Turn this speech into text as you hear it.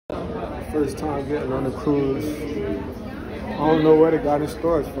First time getting on a cruise. I don't know what it got in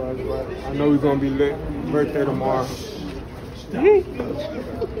stores for us, but I know we're gonna be lit. Birthday tomorrow. Hello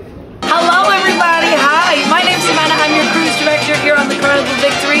everybody, hi. My name's Savannah, I'm your cruise director here on the Carnival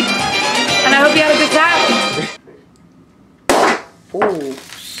Victory. And I hope you had a good time. Oh,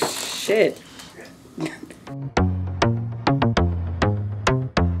 shit.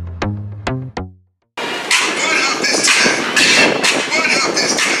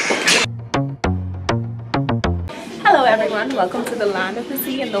 Hello everyone, welcome to the land of the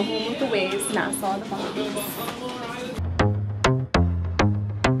sea and the home of the waves, Nassau, the Bahamas.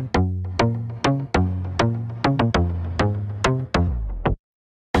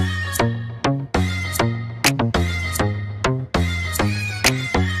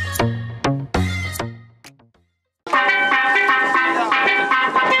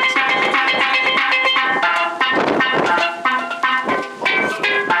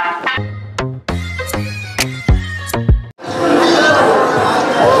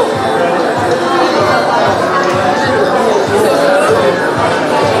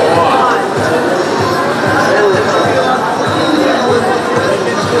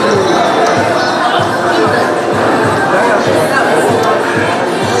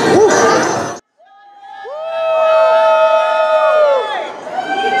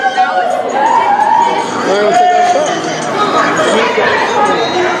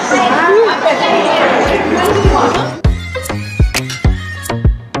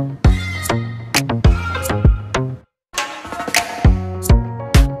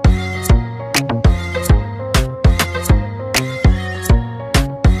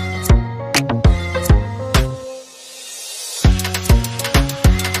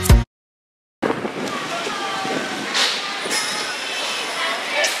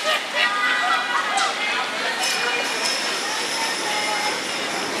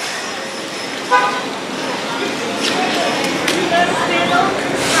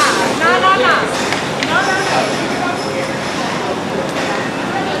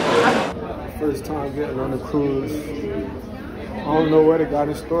 First time getting on a cruise. I don't know what it got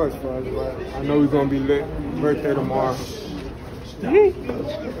in stores for us, but I know we're gonna be lit. Birthday tomorrow.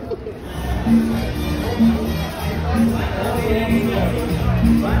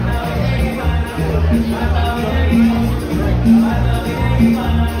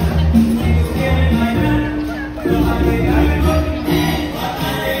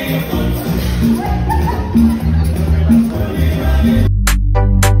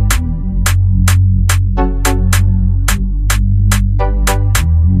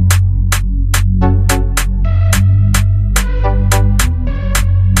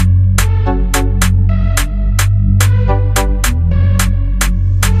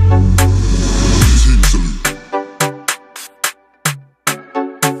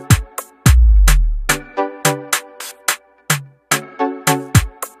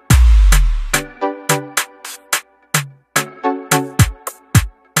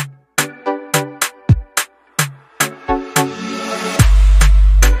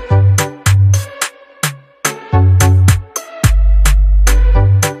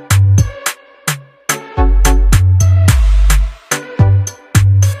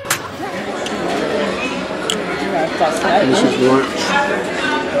 This is lunch.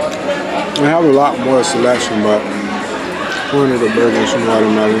 We have a lot more selection, but one of the burgers and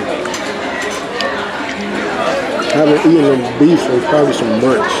watermelon. I haven't eaten the beef, so probably some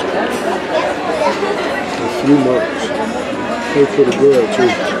munch. A few munch. They're pretty good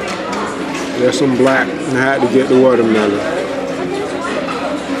too. There's some black, and I had to get the watermelon.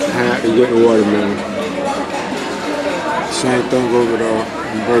 Same thing over there,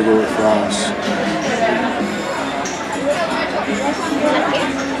 burger with fries.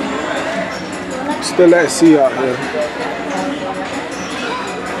 Still at sea out here.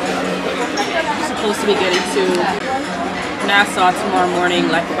 I'm supposed to be getting to Nassau tomorrow morning,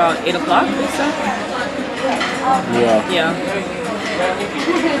 like about 8 o'clock or so. Yeah.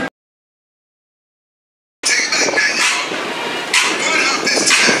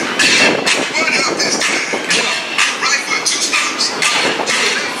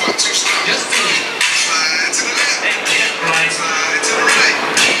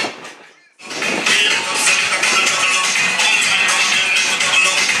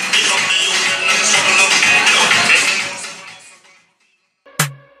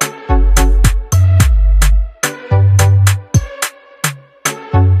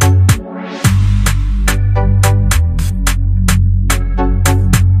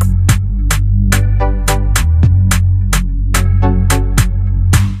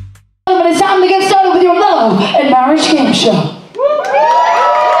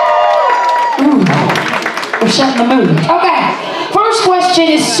 We're setting the mood. Okay, first question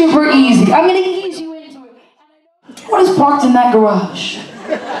is super easy. I'm gonna ease you into it. What is parked in that garage?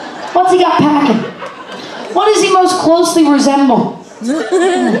 What's he got packing? What does he most closely resemble? I'm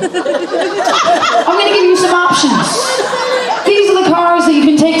gonna give you some options. These are the cars that you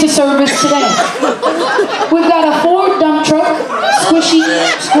can take to service today. We've got a Ford dump truck, squishy,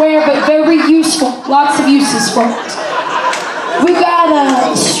 square, but very useful. Lots of uses for it. We've got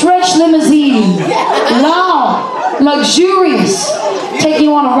a stretch limousine, long, luxurious, taking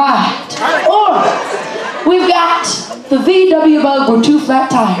you on a ride. Or we've got the VW Bug with 2 flat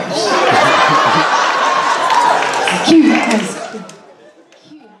tires. Cute.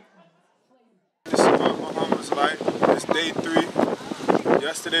 This is what Bahamas like. It's day 3.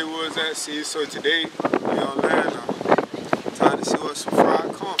 Yesterday we was at sea, so today we on land now. Time to see what some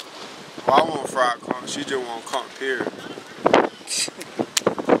fried conch. Well, I want fried conch. She just want conch, period.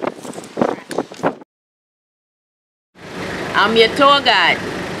 I'm your tour guide.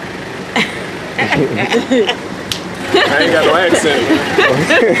 I ain't got no accent.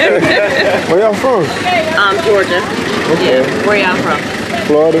 Where y'all from? Georgia. Okay. Yeah, where y'all from?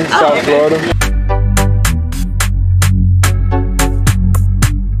 Florida, South okay. Florida.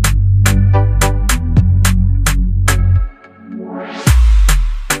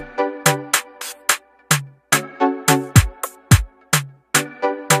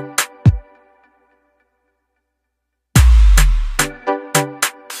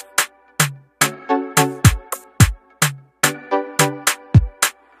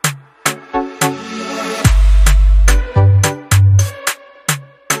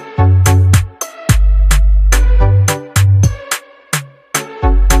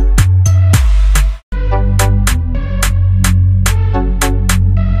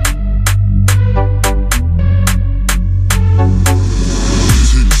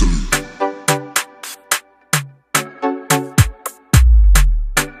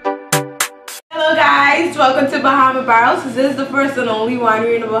 Welcome to Bahama Barrels. This is the first and only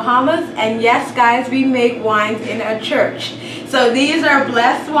winery in the Bahamas, and yes guys, we make wines in a church. So these are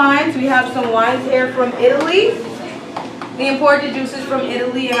blessed wines. We have some wines here from Italy. The imported juices from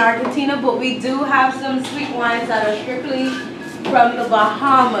Italy and Argentina, but we do have some sweet wines that are strictly from the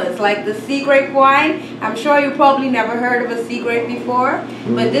Bahamas, like the sea grape wine. I'm sure you probably never heard of a sea grape before,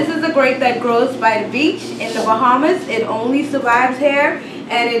 but this is a grape that grows by the beach in the Bahamas. It only survives here,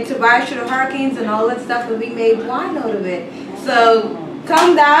 and it survives through the hurricanes and all that stuff, and we made wine out of it. So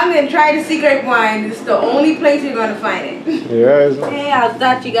come down and try the sea grape wine. It's the only place you're going to find it. Yes. Okay, I'll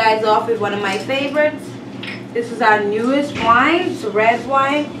start you guys off with one of my favorites. This is our newest wine. It's a red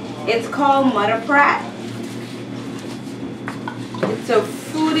wine. It's called Mother Pratt. It's a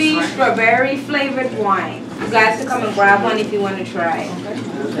fruity, strawberry flavored wine. You guys can come and grab one if you want to try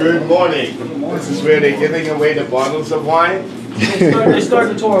it. Good morning. This is where they're giving away the bottles of wine. They start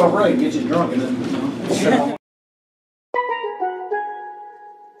the tour off right, get you drunk, and then, you know.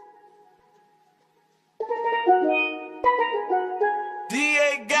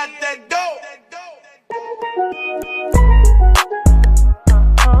 DA got that dope.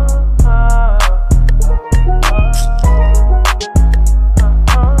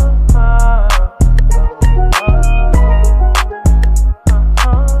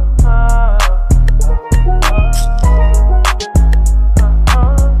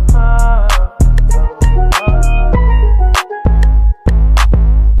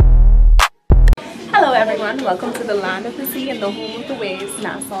 Welcome to the land of the sea and the home of the waves,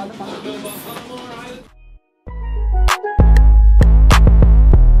 Nassau, the Bahamas.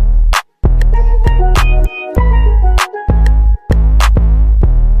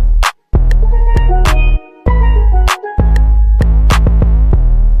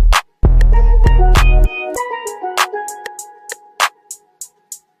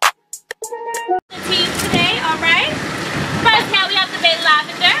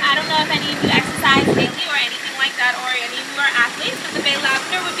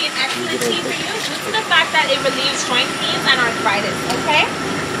 It relieves joint pains and arthritis, okay?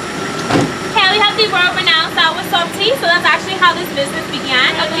 Okay, we have the world-renowned soursop tea. So that's actually how this business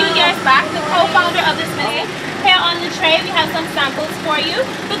began. A few years back, the co-founder of this business. Here on the tray, we have some samples for you.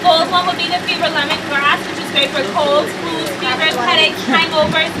 The gold one would be the fever lemongrass, which is great for colds, flus, fevers, headaches,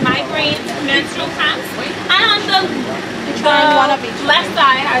 hangovers, migraines, menstrual cramps. And on the left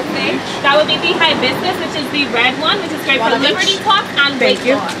side, I think, that would be the hibiscus, which is the red one, which is great for liver detox and weight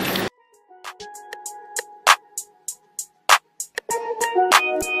loss.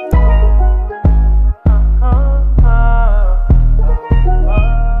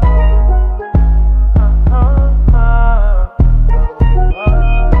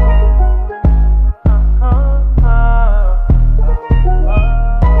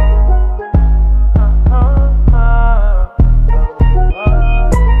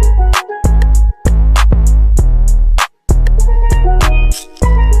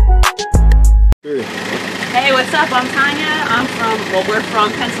 Well, we're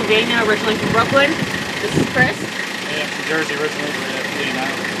from Pennsylvania, originally from Brooklyn. This is Chris. Yeah, from Jersey originally, but yeah, Fleeting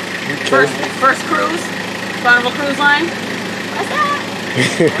Island. First cruise, Carnival Cruise Line. What's that?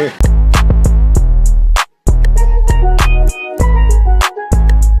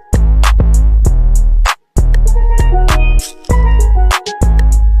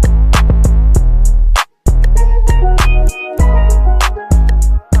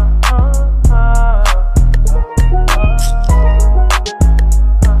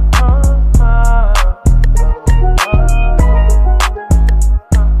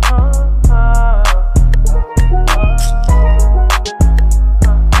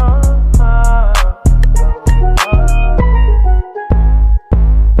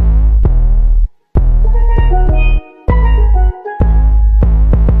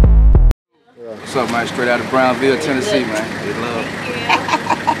 What's up, man? Straight out of Brownville, Tennessee, man. Good love.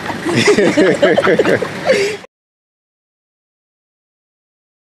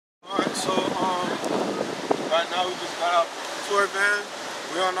 Alright, so right now we just got out the tour van.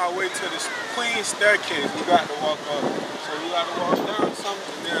 We're on our way to this Queen staircase. We got to walk up. So we got to walk down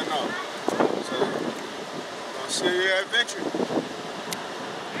something and then up. So I'll see you at Adventure.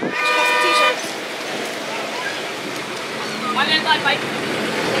 T-shirts. One minute, bike.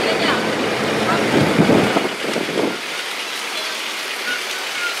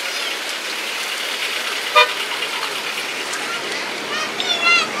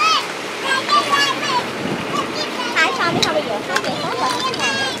 Hi, Tommy. How are you?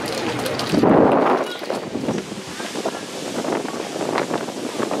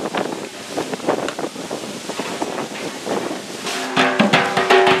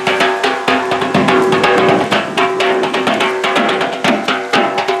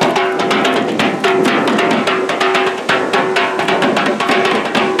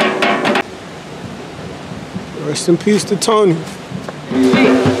 Rest in peace to Tony.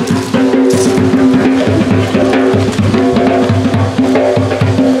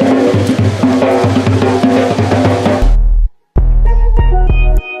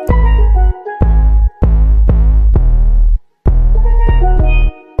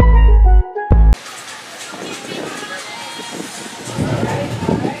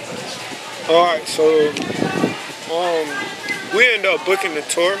 Alright, so we ended up booking the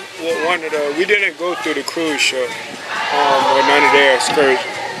tour with we didn't go through the cruise ship or none of their excursions.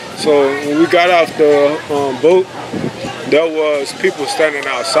 So when we got off the boat, there was people standing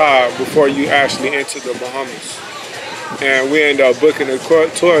outside before you actually entered the Bahamas. And we ended up booking a tour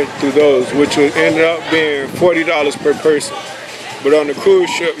through those, which ended up being $40 per person. But on the cruise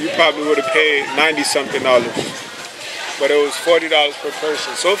ship, you probably would have paid $90-something. But it was $40 per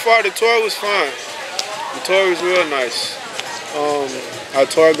person. So far, the tour was fine. The tour was real nice. Our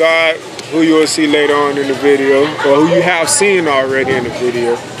tour guide, who you will see later on in the video, or who you have seen already in the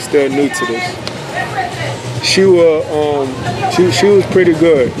video, still new to this. She was pretty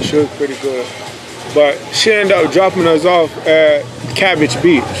good. She was pretty good. But she ended up dropping us off at Cabbage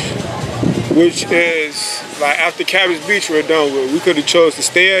Beach, which is like after Cabbage Beach we're done with. We could have chose to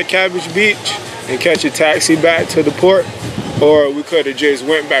stay at Cabbage Beach and catch a taxi back to the port, or we could have just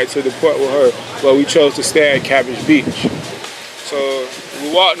went back to the port with her, but we chose to stay at Cabbage Beach. So we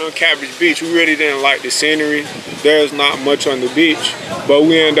walked on Cabbage Beach. We really didn't like the scenery. There's not much on the beach, but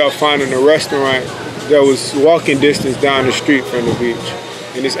we ended up finding a restaurant that was walking distance down the street from the beach.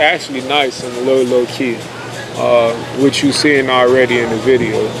 And it's actually nice and a little low-key, which you've seen already in the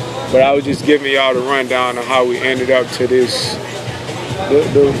video. But I was just giving y'all the rundown of how we ended up to this.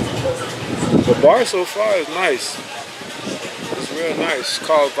 The bar so far is nice. It's real nice. It's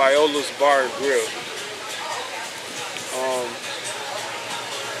called Viola's Bar and Grill.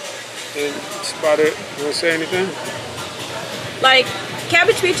 And that's about it. You want to say anything? Like,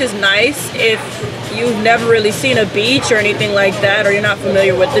 Cabbage Beach is nice if you've never really seen a beach or anything like that, or you're not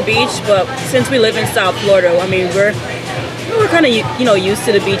familiar with the beach. But since we live in South Florida, I mean, we're kind of used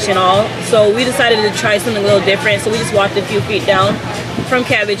to the beach and all. So we decided to try something a little different. So we just walked a few feet down from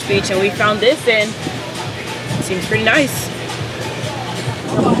Cabbage Beach and we found this, and it seems pretty nice.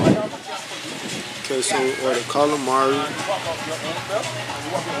 Okay, so the calamari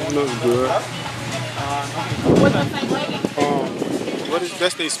looks good.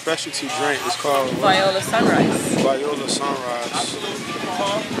 That's their specialty drink. It's called Viola Sunrise. Viola Sunrise.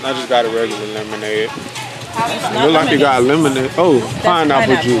 I just got a regular lemonade. It look like they got lemonade. Oh,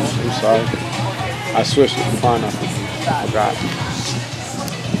 pineapple juice. I'm sorry. I switched it to pineapple juice. I forgot.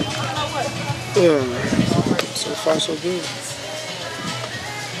 So far so good.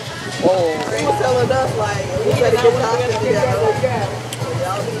 Oh. He's telling us like we better get together. Yeah.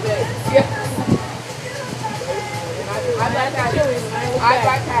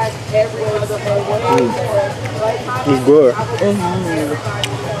 It's good.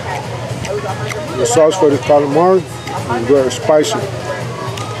 The sauce for the calamari is very spicy.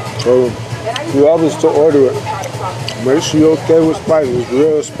 So whoever's to order it, make sure you're okay with spicy. It's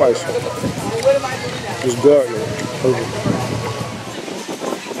real spicy. It's good, man.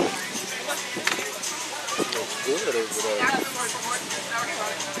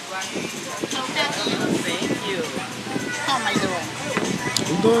 Thank you. How am I doing?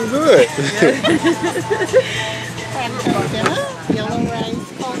 I'm doing good. Yellow rice,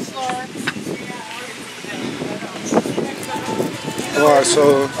 coleslaw. Alright, so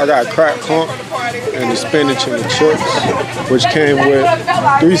I got cracked corn and the spinach and the chips, which came with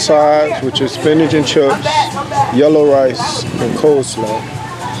 3 sides, which is spinach and chips, yellow rice, and coleslaw.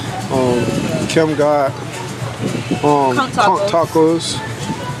 Kim got conch tacos.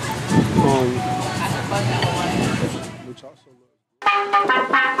 Which also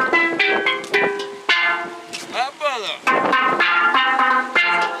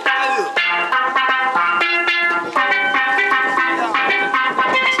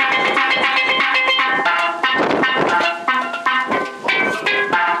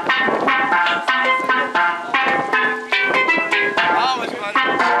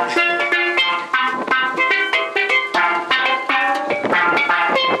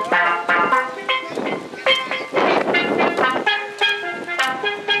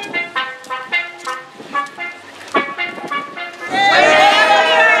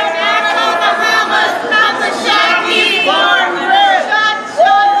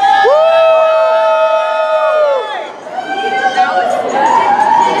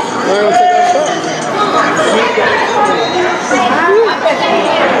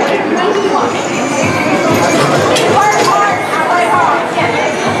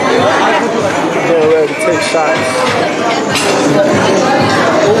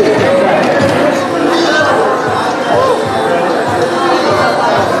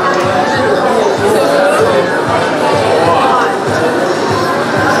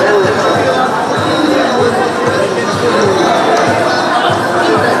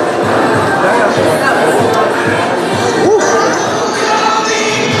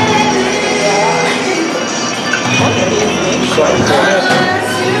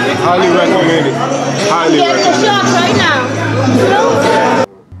highly recommended. Highly recommended. Right now.